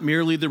was not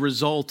merely the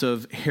result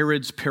of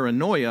Herod's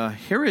paranoia.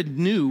 Herod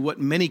knew what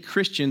many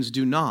Christians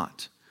do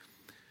not.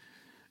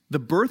 The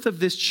birth of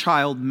this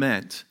child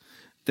meant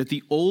that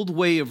the old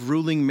way of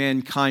ruling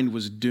mankind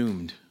was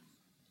doomed.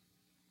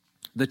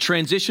 The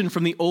transition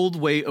from the old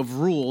way of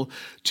rule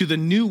to the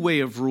new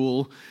way of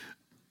rule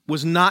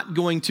was not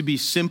going to be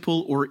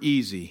simple or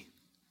easy,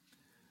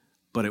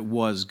 but it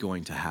was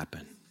going to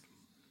happen.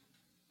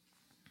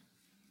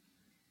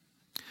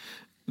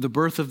 The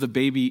birth of the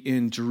baby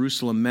in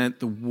Jerusalem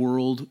meant the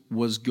world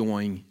was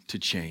going to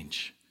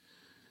change.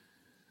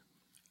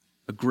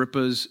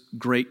 Agrippa's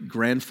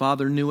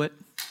great-grandfather knew it.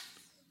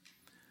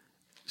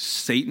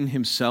 Satan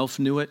himself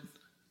knew it.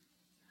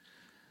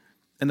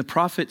 And the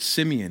prophet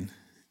Simeon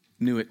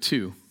knew it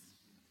too.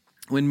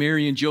 When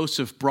Mary and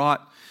Joseph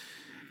brought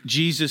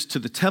Jesus to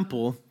the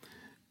temple,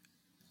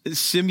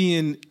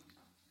 Simeon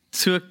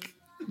took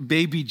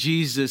baby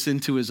Jesus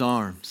into his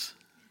arms.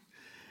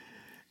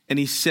 And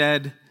he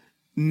said,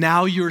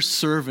 "Now your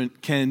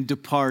servant can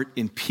depart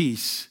in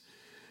peace.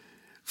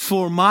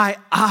 For my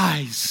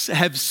eyes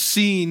have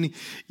seen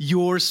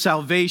your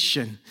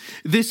salvation."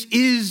 This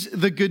is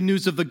the good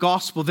news of the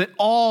gospel, that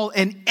all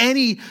and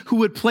any who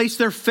would place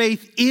their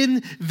faith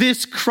in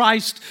this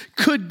Christ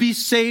could be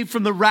saved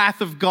from the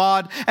wrath of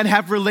God and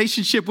have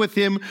relationship with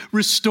him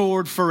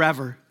restored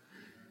forever.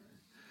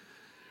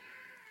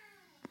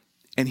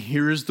 And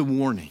here is the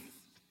warning.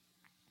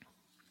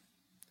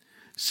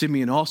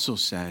 Simeon also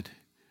said,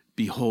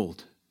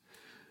 "Behold,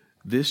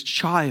 this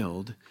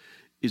child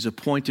is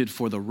appointed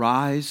for the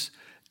rise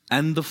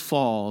and the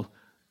fall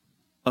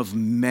of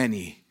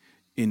many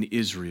in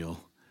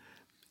Israel,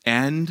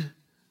 and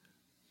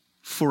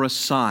for a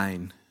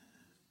sign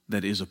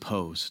that is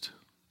opposed."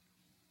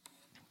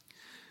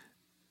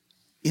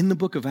 In the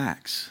book of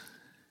Acts,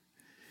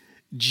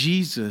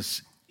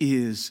 Jesus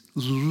is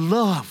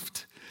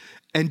loved,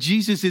 and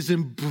Jesus is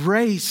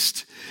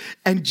embraced,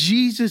 and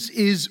Jesus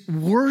is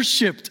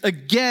worshiped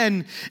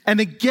again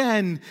and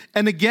again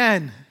and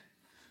again.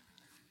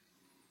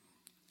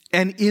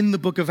 And in the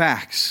book of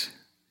Acts,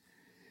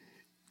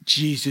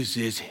 Jesus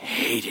is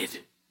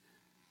hated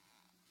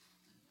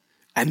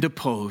and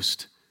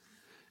opposed,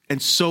 and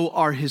so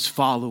are his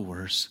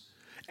followers.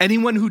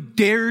 Anyone who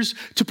dares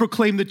to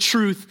proclaim the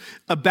truth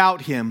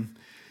about him,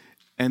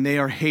 and they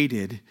are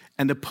hated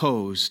and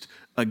opposed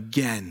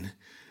again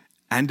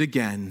and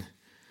again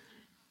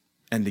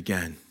and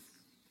again.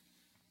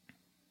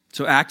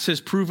 So Acts has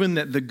proven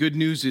that the good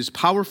news is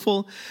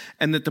powerful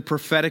and that the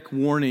prophetic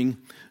warning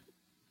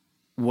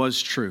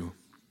was true.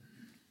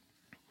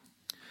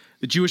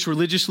 The Jewish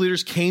religious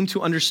leaders came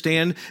to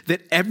understand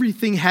that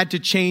everything had to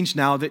change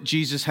now that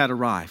Jesus had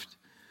arrived.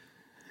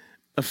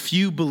 A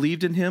few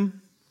believed in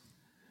him,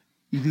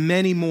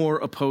 many more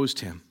opposed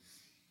him.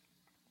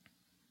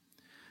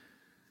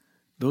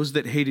 Those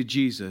that hated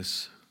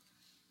Jesus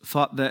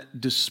thought that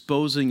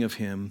disposing of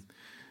him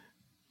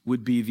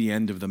would be the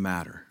end of the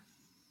matter.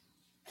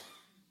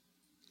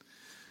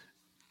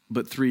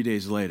 But 3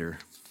 days later,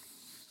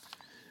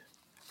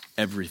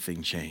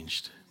 everything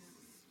changed.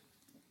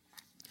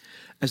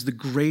 As the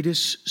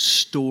greatest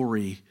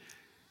story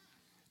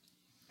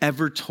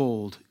ever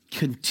told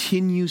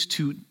continues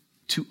to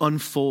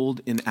unfold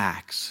in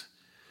Acts,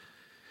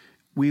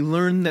 we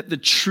learn that the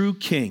true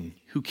king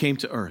who came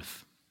to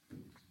earth,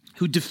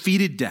 who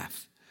defeated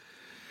death,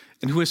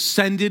 and who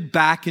ascended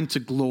back into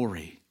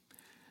glory,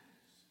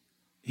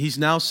 he's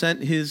now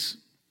sent his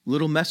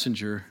little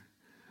messenger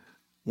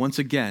once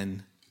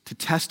again to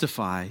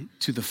testify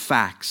to the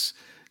facts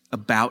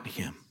about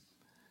him.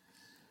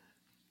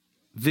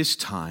 This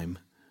time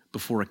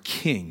before a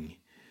king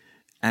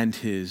and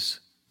his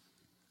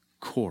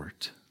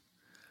court.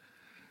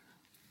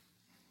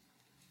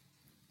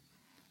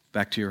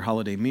 Back to your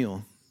holiday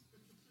meal.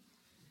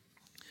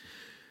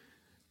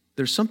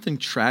 There's something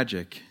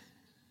tragic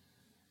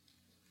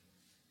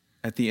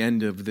at the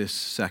end of this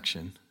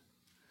section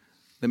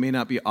that may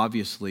not be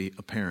obviously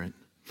apparent.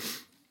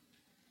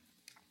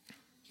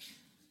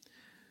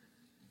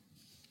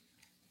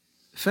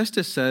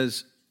 Festus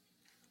says,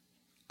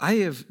 "I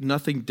have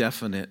nothing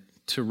definite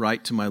to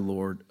write to my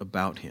Lord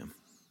about him."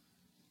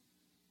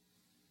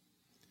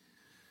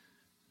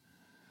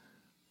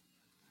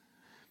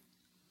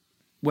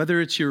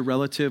 Whether it's your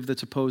relative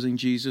that's opposing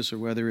Jesus or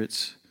whether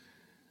it's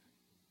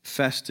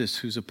Festus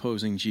who's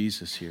opposing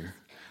Jesus here,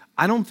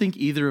 I don't think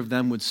either of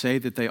them would say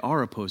that they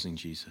are opposing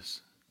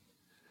Jesus.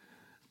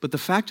 But the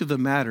fact of the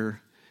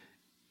matter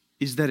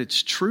is that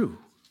it's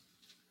true.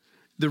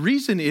 The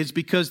reason is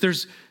because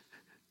there's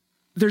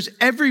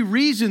every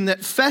reason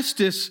that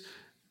Festus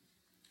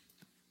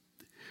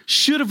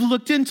should have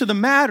looked into the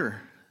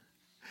matter.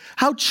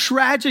 How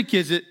tragic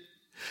is it?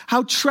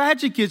 How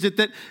tragic is it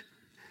that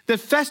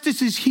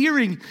Festus is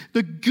hearing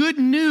the good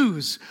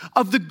news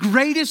of the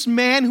greatest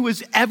man who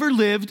has ever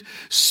lived,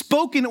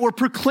 spoken or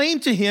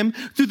proclaimed to him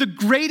through the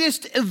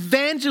greatest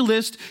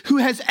evangelist who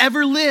has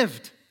ever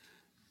lived.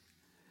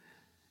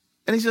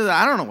 And he says,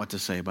 "I don't know what to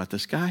say about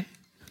this guy."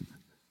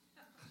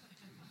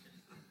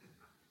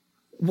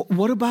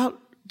 What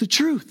about the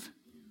truth?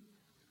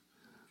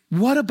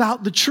 What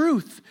about the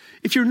truth?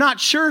 If you're not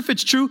sure if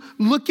it's true,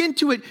 look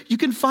into it. You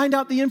can find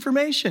out the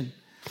information.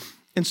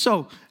 And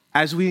so,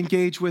 as we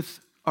engage with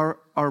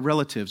our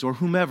relatives or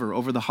whomever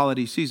over the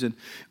holiday season,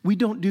 we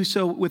don't do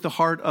so with a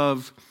heart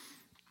of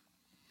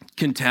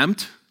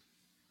contempt.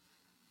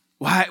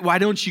 Why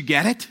don't you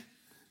get it?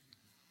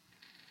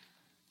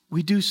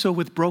 We do so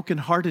with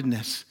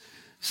brokenheartedness,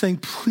 saying,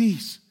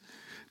 please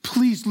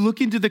look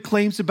into the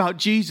claims about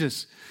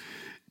Jesus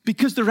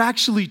because they're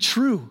actually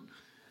true.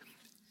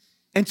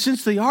 And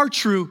since they are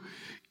true,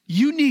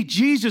 you need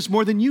Jesus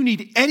more than you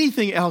need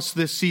anything else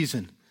this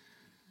season.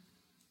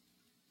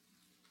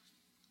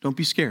 Don't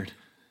be scared.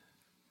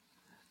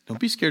 Don't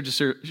be scared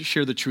to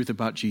share the truth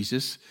about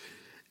Jesus,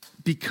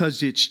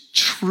 because it's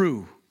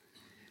true.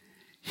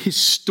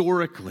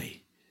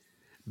 Historically,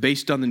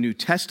 based on the New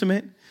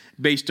Testament,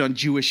 based on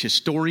Jewish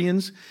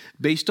historians,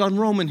 based on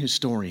Roman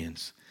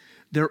historians,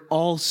 they're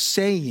all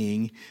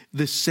saying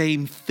the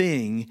same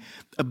thing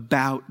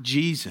about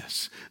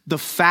Jesus. The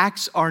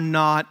facts are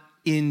not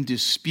in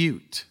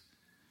dispute.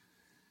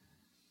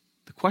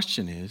 The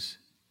question is,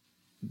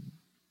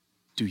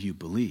 do you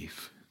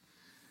believe?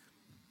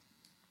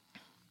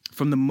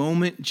 From the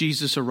moment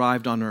Jesus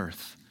arrived on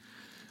earth,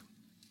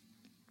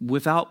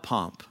 without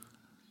pomp,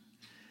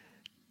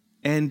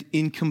 and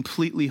in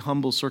completely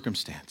humble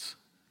circumstance.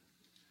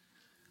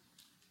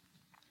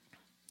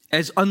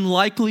 As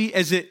unlikely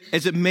as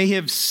it may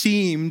have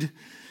seemed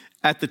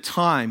at the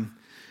time,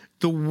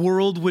 the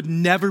world would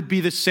never be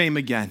the same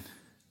again.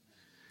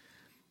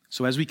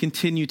 So as we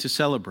continue to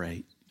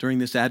celebrate during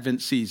this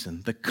Advent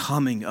season the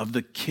coming of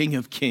the King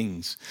of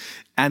Kings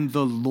and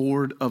the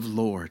Lord of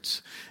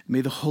Lords,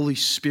 may the Holy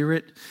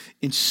Spirit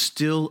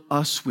instill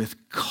us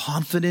with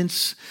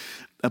confidence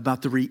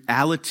about the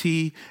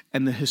reality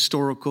and the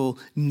historical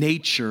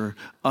nature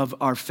of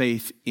our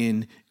faith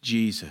in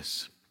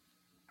Jesus.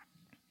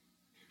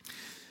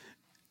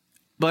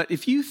 But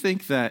if you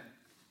think that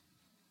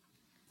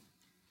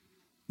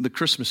the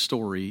Christmas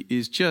story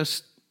is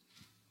just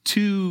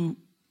too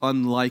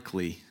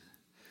unlikely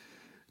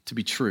to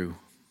be true,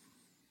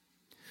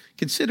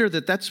 consider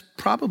that that's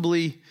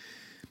probably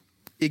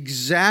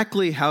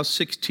exactly how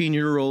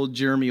 16-year-old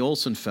Jeremy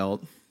Olson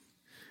felt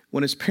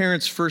when his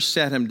parents first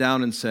sat him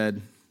down and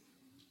said,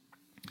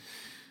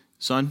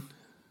 "Son,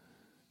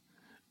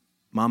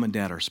 Mom and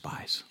Dad are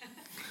spies."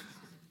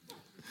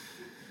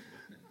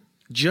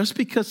 Just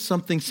because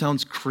something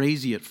sounds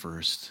crazy at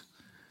first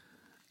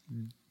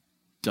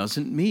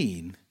doesn't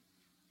mean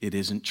it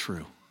isn't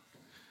true.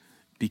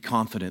 Be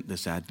confident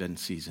this Advent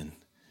season,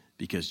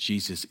 because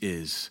Jesus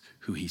is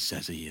who he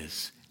says he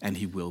is, and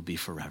he will be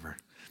forever.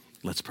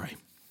 Let's pray.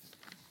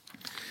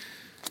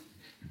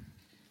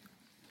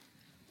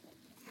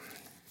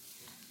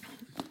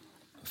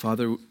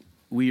 Father,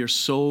 we are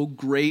so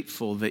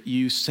grateful that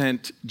you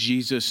sent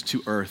Jesus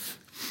to earth.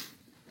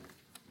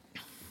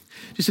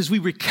 Just as we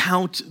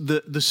recount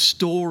the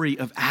story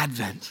of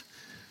Advent,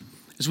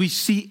 as we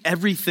see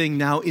everything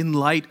now in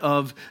light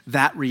of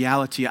that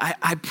reality,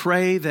 I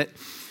pray that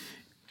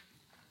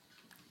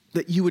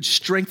you would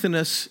strengthen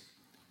us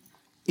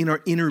in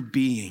our inner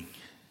being.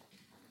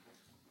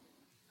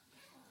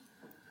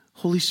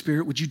 Holy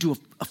Spirit, would you do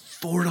a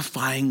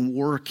fortifying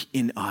work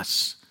in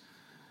us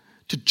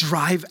to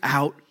drive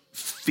out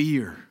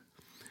fear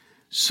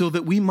so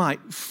that we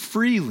might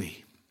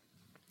freely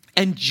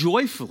and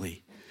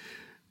joyfully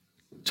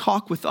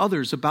talk with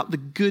others about the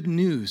good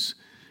news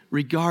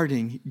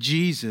regarding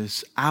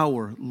Jesus,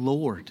 our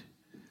Lord.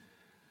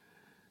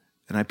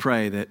 And I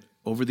pray that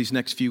over these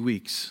next few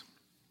weeks,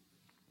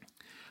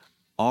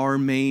 our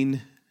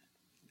main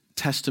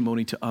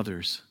testimony to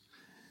others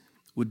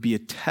would be a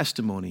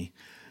testimony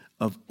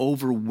of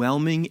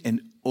overwhelming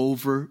and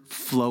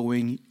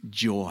overflowing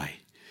joy,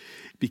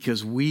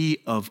 because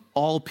we of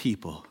all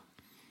people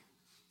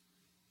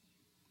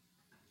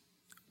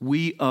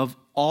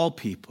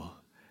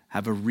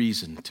have a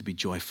reason to be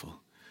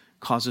joyful.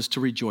 Cause us to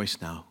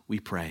rejoice now, we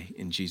pray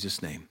in Jesus'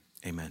 name.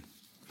 Amen.